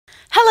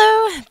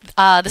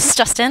This is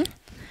Justin.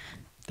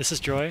 This is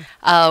Joy.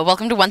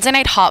 Welcome to Wednesday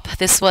Night Hop.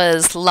 This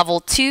was Level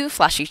 2,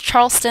 Flashy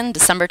Charleston,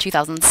 December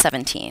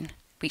 2017,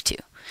 Week 2.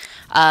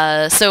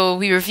 So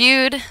we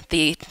reviewed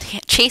the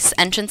chase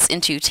entrance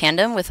into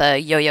tandem with a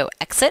yo-yo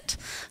exit.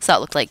 So it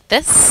looked like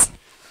this.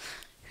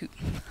 Hoop,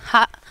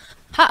 ha,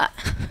 ha,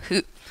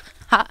 hoop,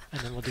 ha.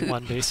 And then we'll do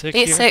one basic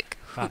Basic.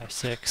 here. 5,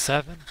 6,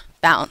 7.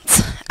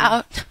 Bounce,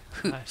 out,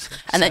 hoop, 5,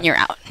 6, and then 7. you're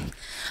out.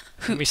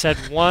 And we said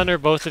one or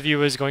both of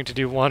you is going to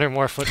do one or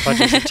more foot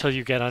fudges until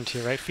you get onto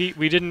your right feet.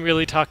 We didn't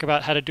really talk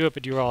about how to do it,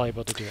 but you were all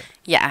able to do it.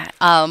 Yeah,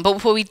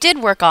 but what we did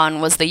work on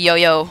was the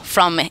yo-yo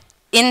from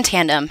in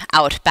tandem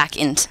out back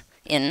in.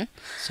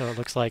 So it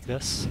looks like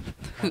this.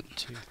 1,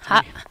 2, 3,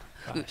 Ha.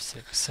 5,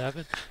 6,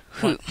 7.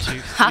 Hoop. 1, 2,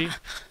 Ha. 3,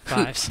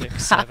 5, 6,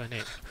 Ha. 7,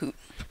 8. Hoop.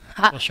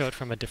 Ha. We'll show it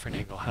from a different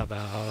angle. How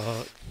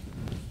about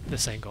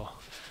this angle?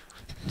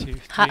 2,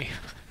 Ha. 3,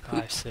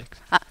 5, 6.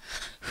 Ha.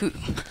 Hoop.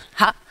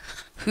 Ha.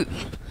 Hoop.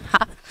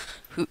 Ha.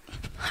 Hoop.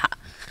 Ha.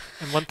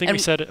 And one thing And we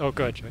said, oh,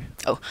 go ahead,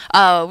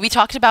 Joy. We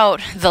talked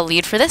about the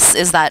lead for this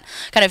is that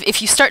kind of if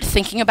you start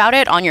thinking about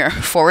it on your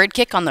forward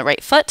kick on the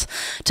right foot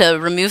to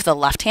remove the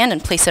left hand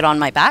and place it on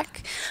my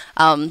back,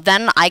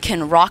 then I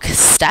can rock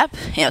step,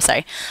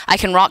 I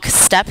can rock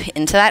step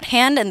into that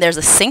hand and there's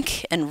a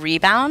sink and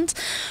rebound,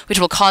 which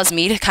will cause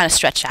me to kind of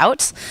stretch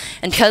out.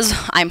 And because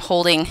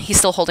he's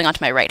still holding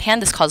onto my right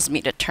hand, this causes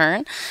me to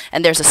turn.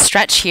 And there's a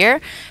stretch here,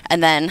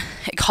 and then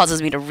it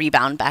causes me to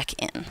rebound back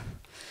in.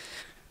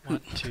 1,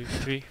 2,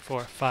 3,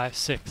 4, 5,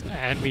 6.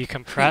 And we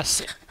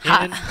compress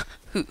Ha. in.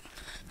 Hoo.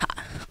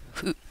 Ha.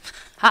 Hoo.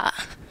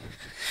 Ha.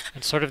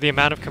 And sort of the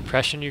amount of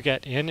compression you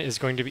get in is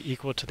going to be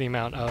equal to the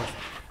amount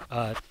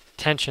of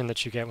tension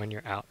that you get when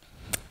you're out.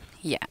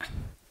 Yeah.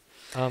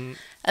 Um,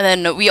 And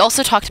then we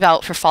also talked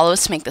about, for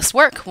follows to make this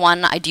work,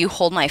 one, I do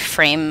hold my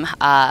frame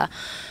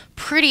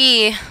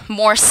pretty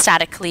more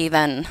statically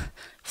than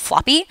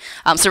floppy.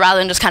 So rather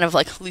than just kind of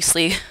like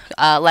loosely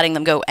letting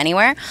them go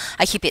anywhere,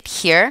 I keep it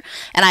here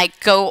and I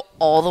go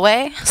all the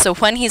way. So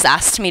when he's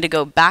asked me to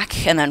go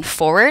back and then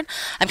forward,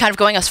 I'm kind of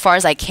going as far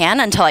as I can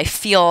until I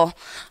feel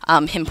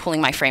him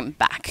pulling my frame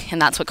back. And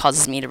that's what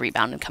causes me to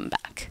rebound and come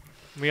back.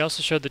 we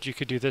also showed that you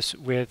could do this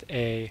with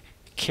a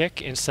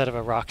kick instead of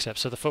a rock step.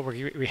 So the footwork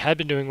we had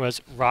been doing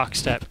was rock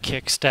step,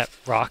 kick step,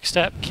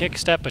 kick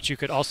step, but you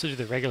could also do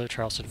the regular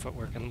Charleston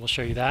footwork, and we'll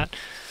show you that.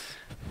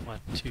 1,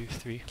 2,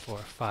 3, 4,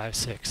 5,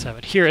 6,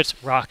 7. Here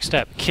it's rock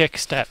step, kick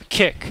step,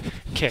 kick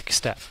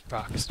step,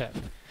 rock step.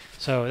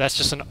 So that's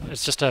just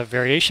it's just a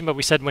variation, but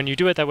we said when you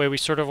do it that way, we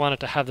sort of want it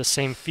to have the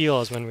same feel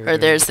as when we were Or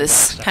doing there's the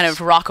this rock kind steps.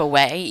 of rock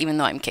away even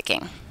though I'm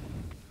kicking.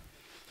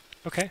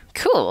 Okay.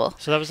 Cool.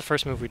 So that was the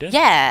first move we did.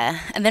 Yeah,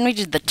 and then we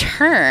did the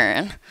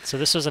turn. So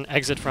this was an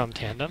exit from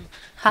tandem.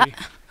 Ha. 3,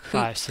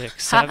 5,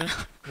 6, Ha. 7.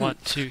 1,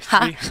 2, Ha.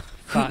 3,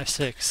 5,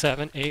 6,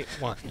 7, 8,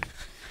 1.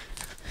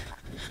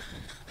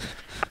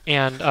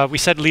 And we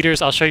said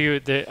leaders, I'll show you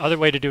the other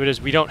way to do it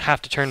is we don't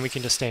have to turn, we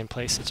can just stay in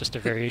place. It's just a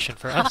variation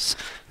for us.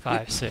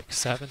 5, 6,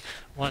 7.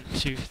 1,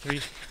 2, 3,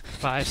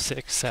 5,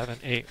 6, 7,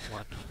 8,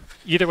 1.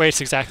 Either way, it's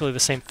exactly the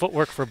same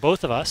footwork for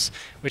both of us,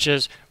 which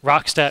is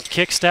rock step,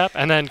 kick step,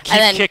 and then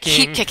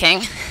Keep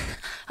kicking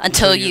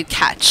until you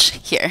catch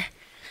here.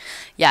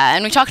 Yeah,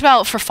 and we talked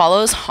about for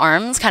follows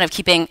arms, kind of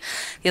keeping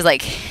these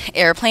like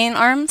airplane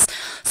arms.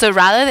 So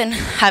rather than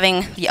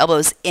having the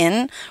elbows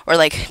in or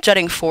like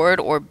jutting forward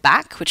or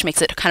back, which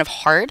makes it kind of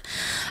hard,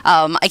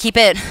 I keep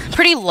it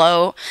pretty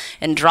low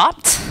and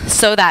dropped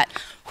so that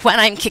when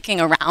I'm kicking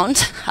around,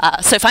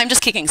 so if I'm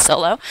just kicking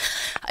solo,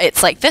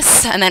 it's like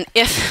this, and then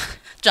if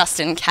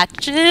Justin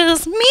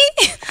catches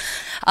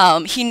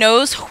me, he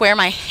knows where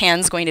my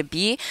hand's going to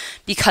be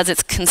because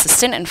it's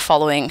consistent and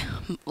following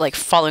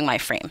my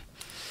frame.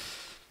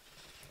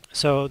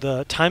 So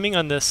the timing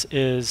on this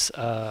is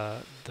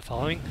the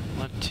following.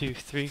 1, 2,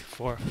 3,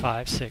 4,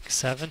 5, 6,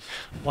 7.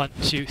 1,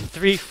 2,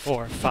 3,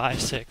 4,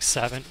 5, 6,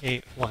 7,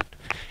 8, 1.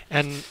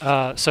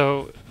 And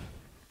so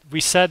we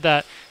said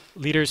that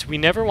leaders, we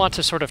never want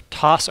to sort of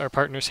toss our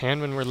partner's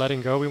hand when we're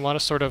letting go. We want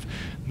to sort of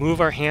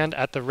move our hand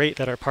at the rate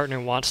that our partner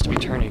wants to be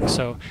turning.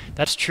 So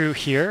that's true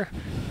here.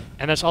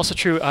 And that's also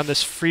true on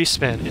this free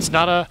spin. It's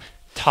not a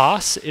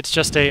toss, it's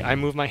just I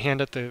move my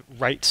hand at the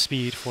right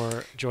speed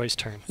for Joy's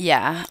turn.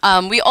 Yeah.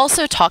 We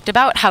also talked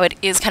about how it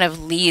is kind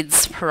of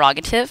lead's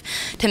prerogative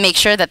to make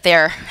sure that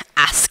they're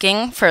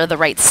asking for the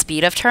right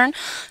speed of turn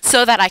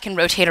so that I can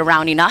rotate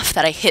around enough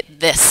that I hit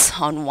this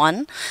on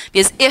one.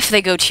 Because if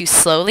they go too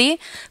slowly,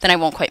 then I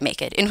won't quite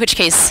make it. In which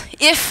case,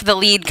 if the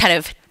lead kind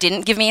of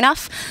didn't give me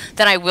enough,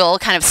 then I will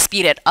kind of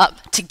speed it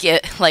up to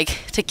get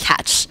to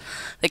catch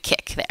the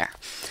kick there.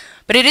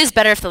 But it is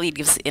better if the lead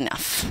gives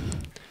enough.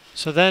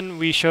 So then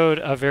we showed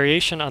a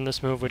variation on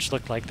this move which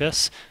looked like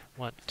this.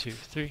 1, 2,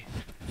 3,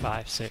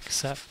 5, 6,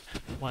 7.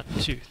 1,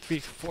 2, 3,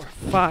 4,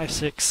 5,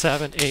 6,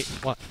 7, 8.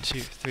 1, 2,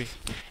 3.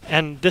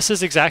 And this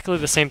is exactly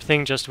the same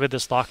thing just with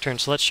this lock turn.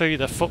 So let's show you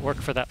the footwork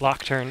for that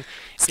lock turn.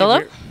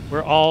 Solo?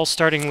 We're all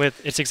starting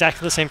with, it's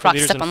exactly the same for Rock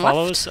leaders step and on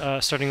follows,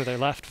 starting with their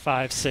left.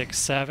 5, 6,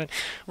 7.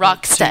 Rock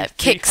 1, 2, step,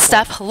 3, kick 4,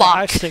 step,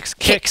 lock, 5, 6,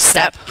 kick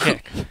step.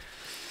 kick.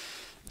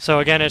 So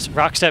again, it's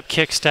rock step,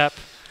 kick step,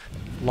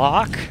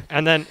 lock,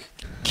 and then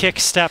kick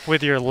step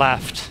with your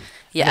left.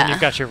 Yeah. And then you've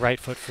got your right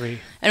foot free.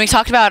 And we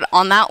talked about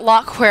on that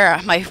lock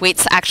where my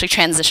weight's actually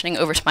transitioning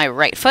over to my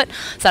right foot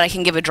so that I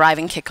can give a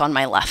driving kick on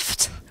my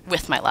left,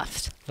 with my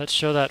left. Let's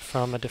show that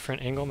from a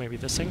different angle, maybe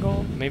this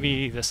angle,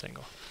 maybe this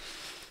angle.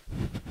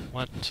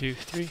 1, 2,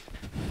 3,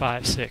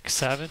 5, 6,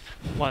 7.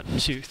 1,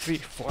 2, 3,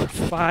 4,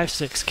 5,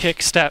 6.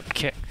 Kick, step,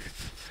 kick.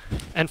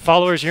 And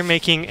followers, you're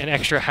making an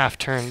extra half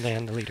turn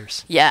than the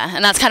leaders. Yeah,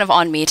 and that's kind of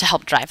on me to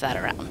help drive that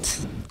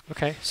around.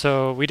 Okay,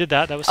 so we did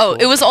that. That was Oh,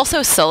 cool. it was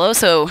also solo,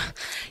 so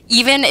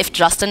even if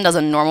Justin does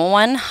a normal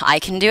one, I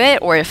can do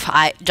it, or if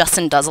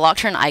Justin does a lock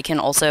turn, I can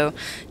also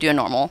do a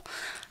normal.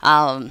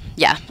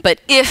 Yeah,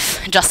 but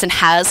if Justin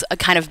has a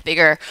kind of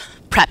bigger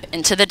prep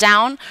into the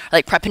down,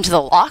 like prep into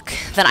the lock,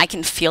 then I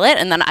can feel it,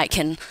 and then I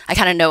kind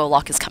of know a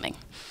lock is coming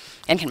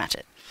and can match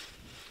it.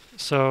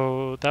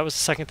 So that was the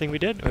second thing we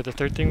did, or the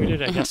third thing we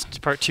did, I guess,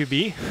 part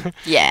 2B.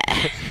 Yeah.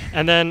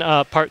 And then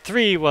part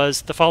 3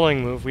 was the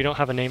following move. We don't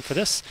have a name for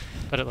this,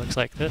 but it looks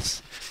like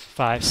this.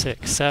 5,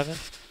 6, 7.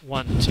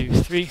 1, 2,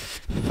 3.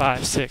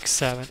 5, 6,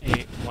 7,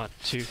 8. 1,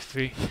 2,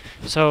 3.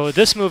 So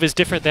this move is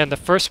different than the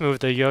first move,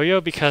 the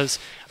yo-yo, because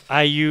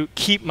you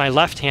keep my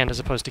left hand as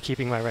opposed to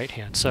keeping my right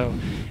hand. So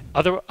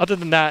other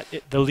than that,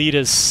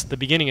 the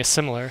beginning is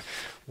similar.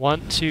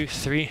 1, 2,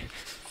 3.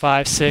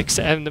 5, 6,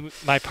 and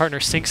my partner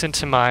sinks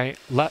into my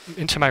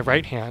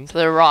right hand.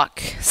 The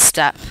rock,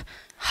 step,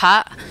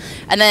 ha.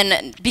 And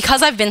then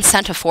because I've been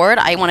sent to forward,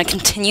 I want to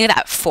continue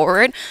that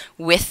forward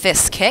with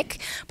this kick,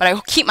 but I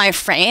will keep my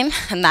frame,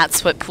 and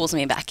that's what pulls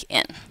me back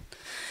in.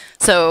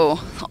 So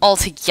all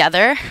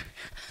together,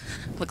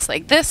 looks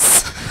like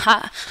this.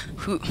 Ha,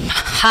 hoo,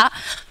 ah,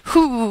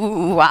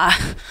 hoo,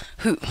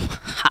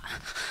 ha.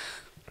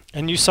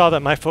 And you saw that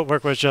my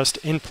footwork was just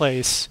in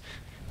place,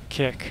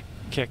 kick,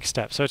 kick,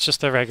 step. So it's just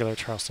the regular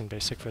Charleston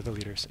basic for the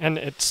leaders. And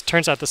it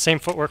turns out the same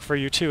footwork for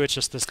you too. It's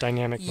just this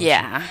dynamic motion.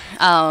 Yeah.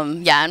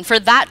 Yeah, and for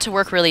that to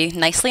work really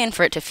nicely and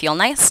for it to feel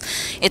nice,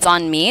 it's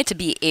on me to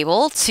be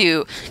able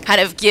to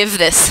kind of give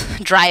this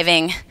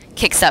driving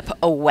kick step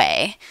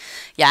away.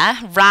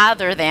 Yeah,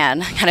 rather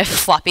than kind of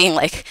flopping,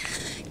 like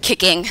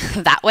kicking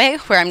that way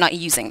where I'm not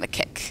using the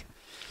kick.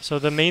 So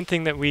the main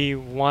thing that we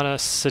want to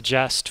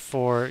suggest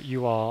for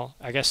you all,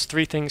 I guess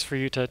 3 things for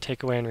you to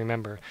take away and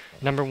remember.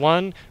 Number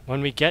 1,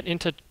 when we get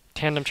into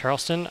tandem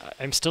Charleston,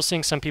 I'm still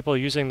seeing some people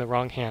using the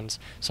wrong hands.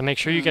 So make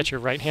sure you get your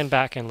right hand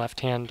back and left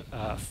hand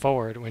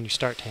forward when you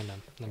start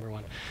tandem, number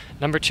 1.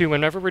 Number 2,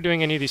 whenever we're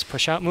doing any of these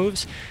push-out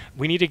moves,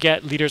 we need to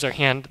get leaders our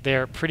hand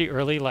there pretty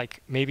early,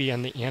 like maybe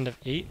on the end of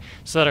 8,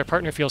 so that our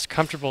partner feels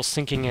comfortable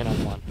sinking in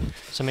on 1.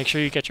 So make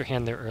sure you get your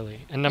hand there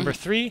early. And number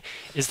 3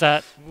 is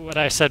that what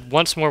I said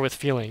once more with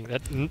feeling,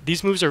 that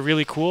these moves are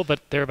really cool,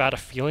 but they're about a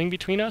feeling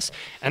between us,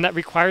 and that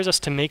requires us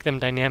to make them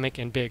dynamic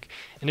and big.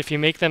 And if you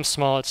make them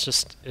small,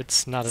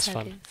 it's not as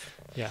fun.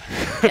 Yeah.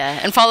 Yeah,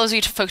 and follows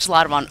we focus a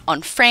lot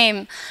on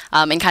frame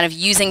and kind of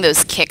using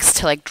those kicks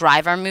to like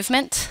drive our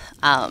movement.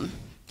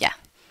 Yeah.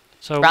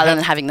 So rather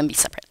than having them be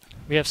separate.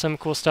 We have some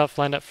cool stuff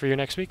lined up for you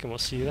next week, and we'll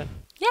see you then.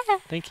 Yeah.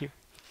 Thank you.